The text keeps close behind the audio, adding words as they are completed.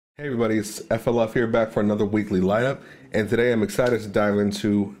Hey everybody, it's FLF here, back for another weekly light-up, and today I'm excited to dive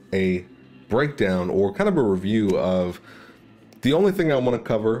into a breakdown or kind of a review of the only thing I want to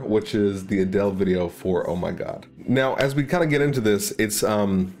cover, which is the Adele video for Oh My God. Now, as we kind of get into this, it's a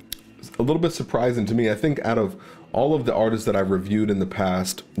little bit surprising to me. I think out of all of the artists that I've reviewed in the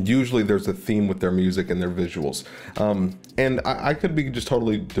past, usually there's a theme with their music and their visuals. And I could be just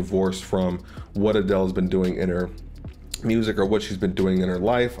totally divorced from what Adele has been doing in her music or what she's been doing in her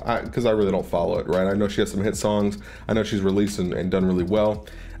life, because I really don't follow it, right? I know she has some hit songs, I know she's released and done really well,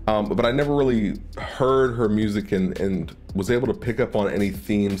 but I never really heard her music and was able to pick up on any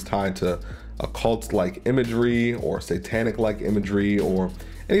themes tied to occult-like imagery or satanic-like imagery or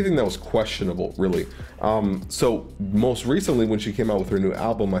anything that was questionable, really. So most recently when she came out with her new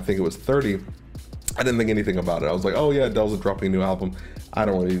album, I think it was 30, I didn't think anything about it. I was like, oh yeah, Adele's dropping a new album. I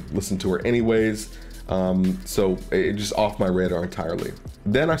don't really listen to her anyways. So it just off my radar entirely.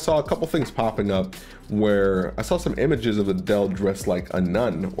 Then I saw a couple things popping up where I saw some images of Adele dressed like a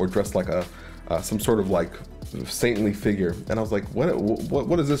nun or dressed like some sort of like saintly figure, and I was like,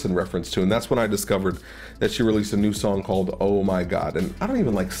 what is this in reference to? And that's when I discovered that she released a new song called Oh My God, and I don't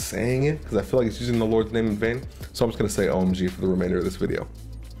even like saying it because I feel like it's using the Lord's name in vain, so I'm just gonna say OMG for the remainder of this video.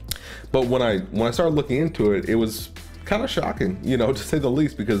 But when I started looking into it, it was kind of shocking, you know, to say the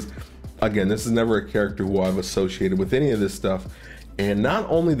least, because again, this is never a character who I've associated with any of this stuff. And not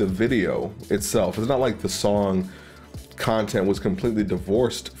only the video itself, it's not like the song content was completely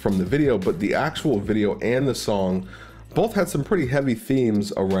divorced from the video, but the actual video and the song both had some pretty heavy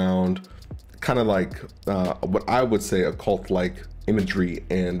themes around kind of like what I would say occult-like imagery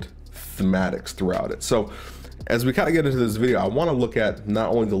and thematics throughout it. So as we kind of get into this video, I want to look at not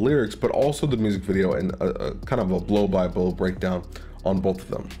only the lyrics, but also the music video and a kind of a blow-by-blow breakdown on both of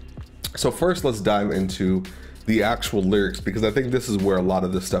them. So first, let's dive into the actual lyrics, because I think this is where a lot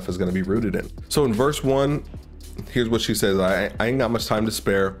of this stuff is going to be rooted in. So in verse 1, here's what she says: I ain't got much time to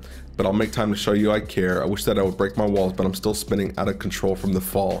spare, but I'll make time to show you I care. I wish that I would break my walls, but I'm still spinning out of control from the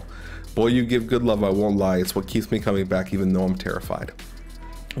fall. Boy, you give good love, I won't lie. It's what keeps me coming back even though I'm terrified.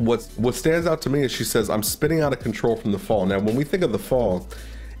 What stands out to me is she says, I'm spinning out of control from the fall. Now, when we think of the fall,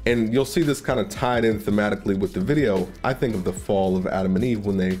 and you'll see this kind of tied in thematically with the video, I think of the fall of Adam and Eve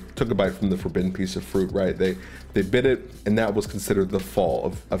when they took a bite from the forbidden piece of fruit, right? They bit it, and that was considered the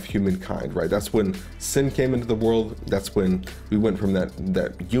fall of humankind, right? That's when sin came into the world. That's when we went from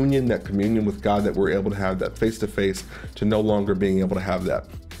that union, that communion with God that we're able to have, that face-to-face, to no longer being able to have that.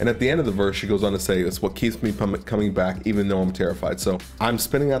 And at the end of the verse, she goes on to say, it's what keeps me coming back even though I'm terrified. So I'm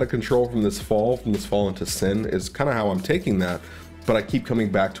spinning out of control from this fall into sin is kind of how I'm taking that. But I keep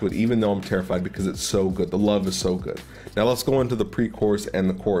coming back to it even though I'm terrified, because it's so good. The love is so good. Now let's go into the pre-chorus and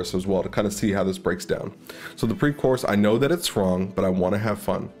the chorus as well to kind of see how this breaks down. So the pre-chorus: I know that it's wrong, but I want to have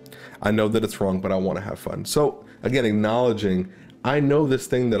fun. I know that it's wrong, but I want to have fun. So again, acknowledging, I know this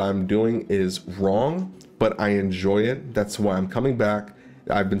thing that I'm doing is wrong, but I enjoy it. That's why I'm coming back.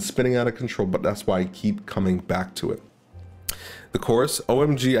 I've been spinning out of control, but that's why I keep coming back to it. The chorus: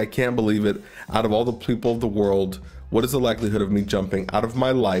 OMG, I can't believe it. Out of all the people of the world, what is the likelihood of me jumping out of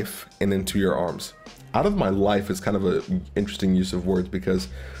my life and into your arms? Out of my life is kind of an interesting use of words, because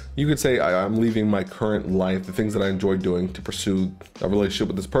you could say I'm leaving my current life, the things that I enjoy doing, to pursue a relationship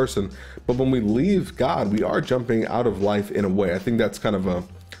with this person. But when we leave God, we are jumping out of life in a way. I think that's kind of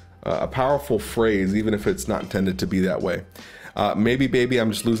a powerful phrase, even if it's not intended to be that way. Maybe, baby, I'm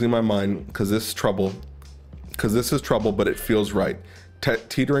just losing my mind because this is trouble, but it feels right.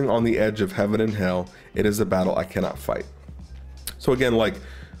 Teetering on the edge of heaven and hell, it is a battle I cannot fight. So again, like,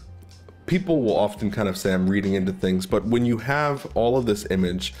 people will often kind of say I'm reading into things, but when you have all of this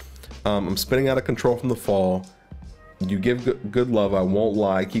image, I'm spinning out of control from the fall, you give good love, I won't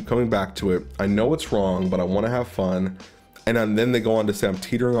lie, keep coming back to it, I know it's wrong, but I want to have fun, and then they go on to say I'm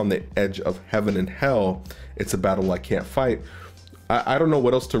teetering on the edge of heaven and hell, it's a battle I can't fight. I don't know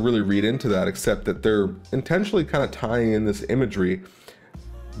what else to really read into that, except that they're intentionally kind of tying in this imagery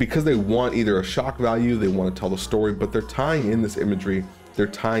because they want either a shock value, they want to tell the story, but they're tying in this imagery, they're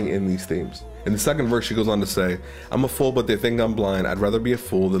tying in these themes. In the second verse, she goes on to say, I'm a fool, but they think I'm blind. I'd rather be a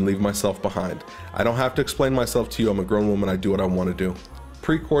fool than leave myself behind. I don't have to explain myself to you. I'm a grown woman. I do what I want to do.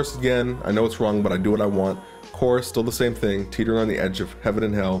 Pre-chorus again, I know it's wrong, but I do what I want. Chorus, still the same thing, teetering on the edge of heaven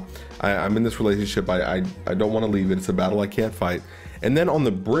and hell. I'm in this relationship. I don't want to leave it. It's a battle I can't fight. And then on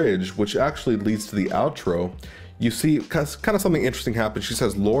the bridge, which actually leads to the outro, you see kind of something interesting happen. She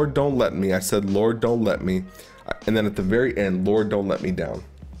says, Lord, don't let me. I said, Lord, don't let me. And then at the very end, Lord, don't let me down.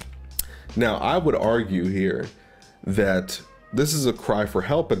 Now, I would argue here that this is a cry for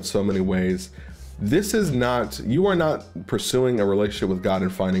help in so many ways, this is not, you are not pursuing a relationship with God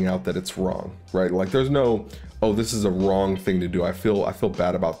and finding out that it's wrong, right? Like there's no, oh, this is a wrong thing to do. I feel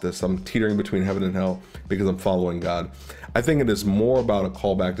bad about this. I'm teetering between heaven and hell because I'm following God. I think it is more about a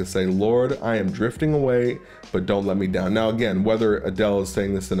callback to say, Lord, I am drifting away, but don't let me down. Now, again, whether Adele is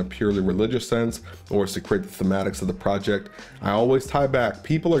saying this in a purely religious sense or is to create the thematics of the project, I always tie back.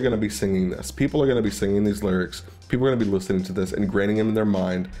 People are going to be singing this. People are going to be singing these lyrics. People are going to be listening to this, ingraining them in their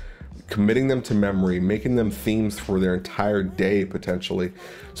mind, committing them to memory, making them themes for their entire day, potentially.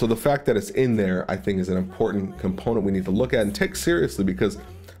 So the fact that it's in there, I think, is an important component we need to look at and take seriously, because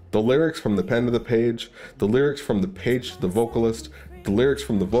the lyrics from the pen to the page, the lyrics from the page to the vocalist, the lyrics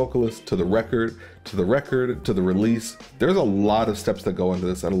from the vocalist to the record, to the record, to the release, there's a lot of steps that go into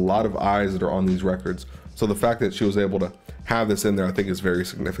this and a lot of eyes that are on these records. So the fact that she was able to have this in there, I think, is very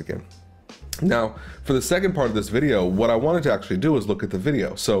significant. Now, for the second part of this video, what I wanted to actually do is look at the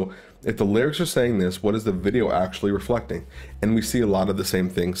video. So if the lyrics are saying this, what is the video actually reflecting? And we see a lot of the same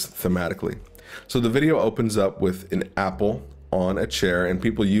things thematically. So the video opens up with an apple on a chair, and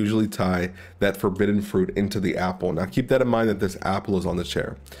people usually tie that forbidden fruit into the apple. Now keep that in mind, that this apple is on the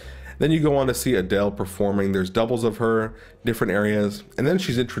chair. Then you go on to see Adele performing. There's doubles of her, different areas, and then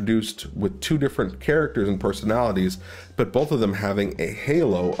she's introduced with two different characters and personalities, but both of them having a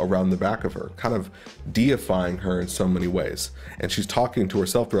halo around the back of her, kind of deifying her in so many ways. And she's talking to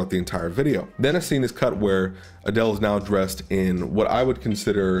herself throughout the entire video. Then a scene is cut where Adele is now dressed in what I would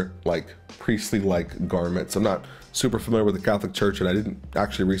consider like priestly-like garments. I'm not super familiar with the Catholic Church, and I didn't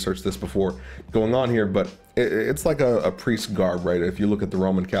actually research this before going on here, but it's like a priest garb, right? If you look at the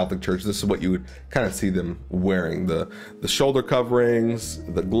Roman Catholic Church, this is what you would kind of see them wearing: the shoulder coverings,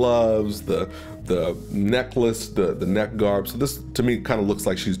 the gloves, the necklace, the neck garb. So this to me kind of looks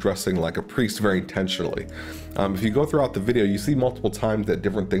like she's dressing like a priest very intentionally. If you go throughout the video, you see multiple times that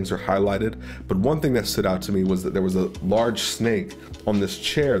different things are highlighted, but one thing that stood out to me was that there was a large snake on this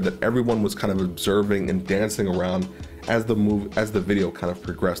chair that everyone was kind of observing and dancing around as the video kind of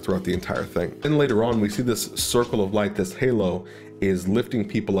progressed throughout the entire thing. And later on, we see this circle of light, this halo, is lifting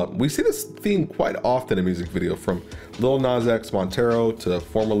people up. We see this theme quite often in music video, from Lil Nas X Montero to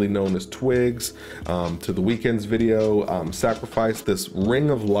formerly known as Twigs, to The Weeknd's video, Sacrifice. This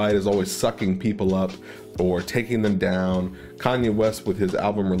ring of light is always sucking people up or taking them down. Kanye West with his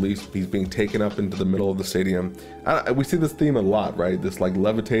album release, he's being taken up into the middle of the stadium. We see this theme a lot, right? This like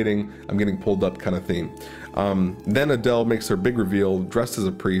levitating, I'm getting pulled up kind of theme. Then Adele makes her big reveal dressed as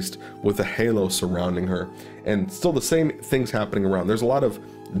a priest with a halo surrounding her, and still the same things happening around. There's a lot of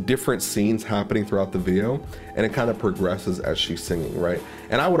different scenes happening throughout the video, and it kind of progresses as she's singing, right?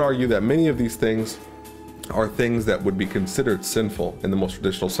 And I would argue that many of these things are things that would be considered sinful in the most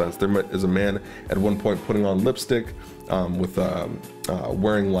traditional sense. There is a man at one point putting on lipstick, with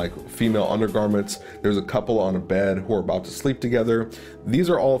wearing like female undergarments. There's a couple on a bed who are about to sleep together. These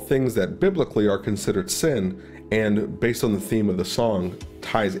are all things that biblically are considered sin, and based on the theme of the song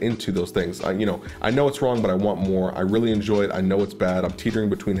ties into those things. I know it's wrong, but I want more. I really enjoy it. I know it's bad. I'm teetering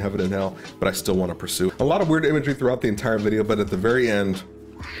between heaven and hell, but I still want to pursue. A lot of weird imagery throughout the entire video, but at the very end,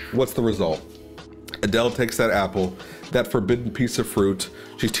 what's the result? Adele takes that apple, that forbidden piece of fruit,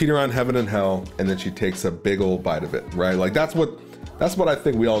 she's teetering around heaven and hell, and then she takes a big old bite of it, right? Like that's what I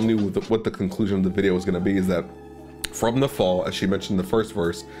think we all knew what the conclusion of the video was going to be, is that from the fall, as she mentioned in the first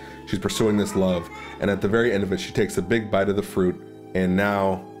verse, she's pursuing this love, and at the very end of it, she takes a big bite of the fruit, and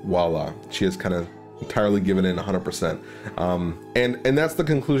now, voila, she has kind of entirely given in 100%. And that's the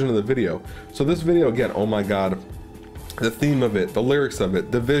conclusion of the video. So this video, again, oh my God, the theme of it, the lyrics of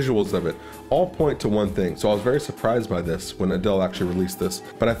it, the visuals of it, all point to one thing. So I was very surprised by this when Adele actually released this.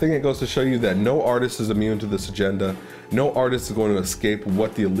 But I think it goes to show you that no artist is immune to this agenda. No artist is going to escape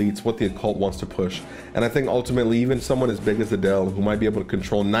what the elites, what the occult wants to push. And I think ultimately, even someone as big as Adele, who might be able to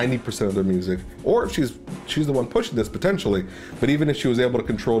control 90% of their music, or if she's the one pushing this potentially, but even if she was able to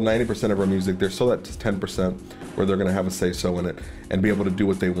control 90% of her music, there's still that 10% where they're gonna have a say-so in it and be able to do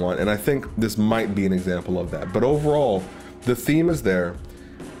what they want. And I think this might be an example of that. But overall, the theme is there.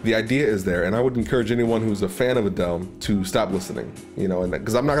 The idea is there, and I would encourage anyone who's a fan of Adele to stop listening, and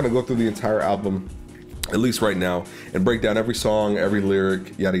because I'm not going to go through the entire album, at least right now, and break down every song, every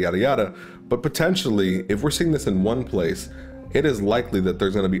lyric, yada, yada, yada. But potentially, if we're seeing this in one place, it is likely that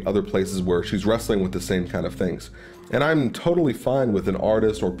there's going to be other places where she's wrestling with the same kind of things. And I'm totally fine with an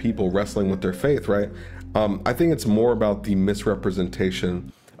artist or people wrestling with their faith, right? I think it's more about the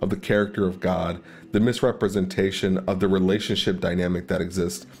misrepresentation of the character of God, the misrepresentation of the relationship dynamic that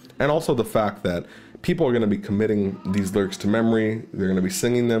exists, and also the fact that people are going to be committing these lyrics to memory. They're going to be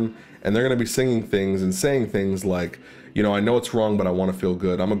singing them, and they're going to be singing things and saying things like, you know, I know it's wrong, but I want to feel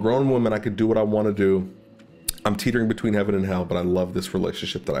good. I'm a grown woman. I could do what I want to do. I'm teetering between heaven and hell, but I love this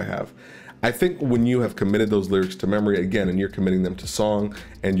relationship that I have. I think when you have committed those lyrics to memory, again, and you're committing them to song,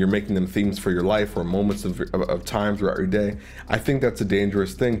 and you're making them themes for your life or moments of time throughout your day, I think that's a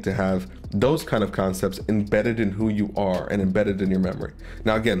dangerous thing, to have those kind of concepts embedded in who you are and embedded in your memory.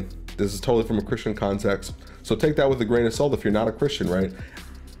 Now, again, this is totally from a Christian context, so take that with a grain of salt if you're not a Christian, right?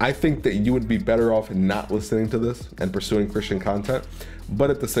 I think that you would be better off not listening to this and pursuing Christian content,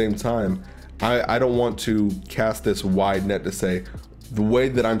 but at the same time, I don't want to cast this wide net to say the way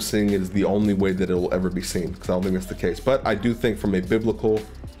that I'm seeing it is the only way that it will ever be seen, because I don't think that's the case. But I do think from a biblical,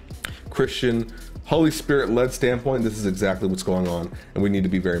 Christian, Holy Spirit-led standpoint, this is exactly what's going on, and we need to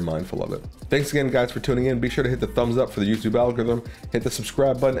be very mindful of it. Thanks again, guys, for tuning in. Be sure to hit the thumbs up for the YouTube algorithm, hit the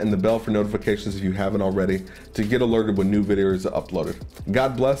subscribe button and the bell for notifications if you haven't already, to get alerted when new videos are uploaded.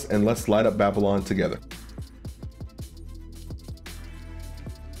 God bless, and let's light up Babylon together.